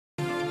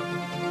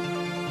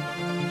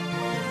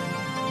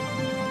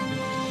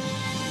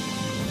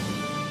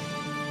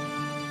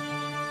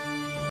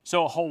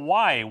So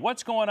Hawaii,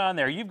 what's going on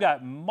there? You've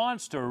got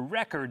monster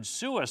record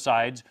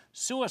suicides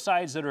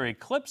that are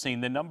eclipsing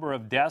the number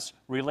of deaths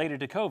related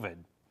to COVID.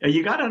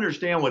 You got to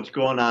understand what's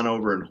going on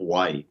over in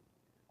Hawaii.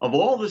 Of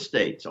all the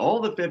states, all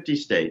the 50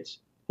 states,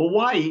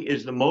 Hawaii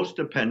is the most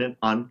dependent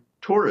on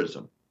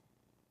tourism.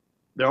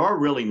 There are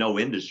really no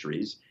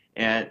industries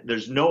and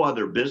there's no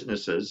other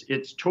businesses.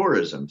 It's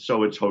tourism.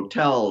 So it's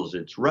hotels,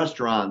 it's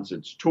restaurants,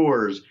 it's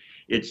tours,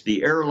 it's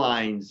the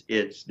airlines,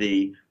 it's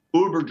the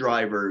Uber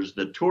drivers,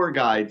 the tour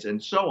guides,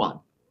 and so on.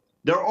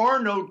 There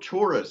are no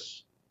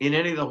tourists in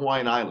any of the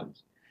Hawaiian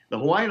Islands. The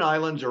Hawaiian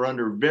Islands are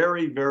under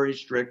very, very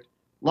strict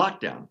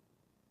lockdown.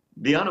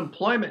 The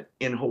unemployment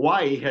in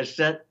Hawaii has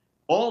set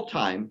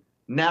all-time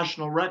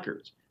national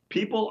records.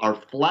 People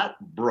are flat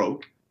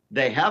broke.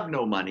 They have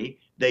no money.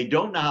 They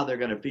don't know how they're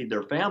going to feed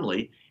their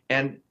family.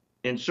 And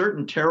in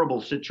certain terrible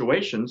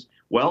situations,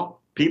 well,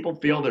 people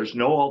feel there's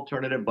no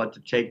alternative but to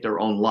take their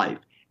own life.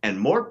 And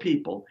more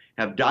people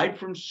have died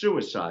from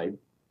suicide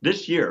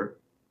this year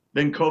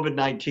than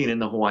COVID-19 in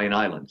the Hawaiian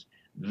Islands.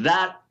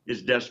 That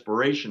is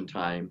desperation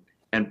time,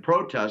 and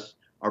protests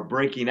are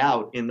breaking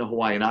out in the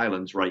Hawaiian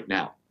Islands right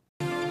now.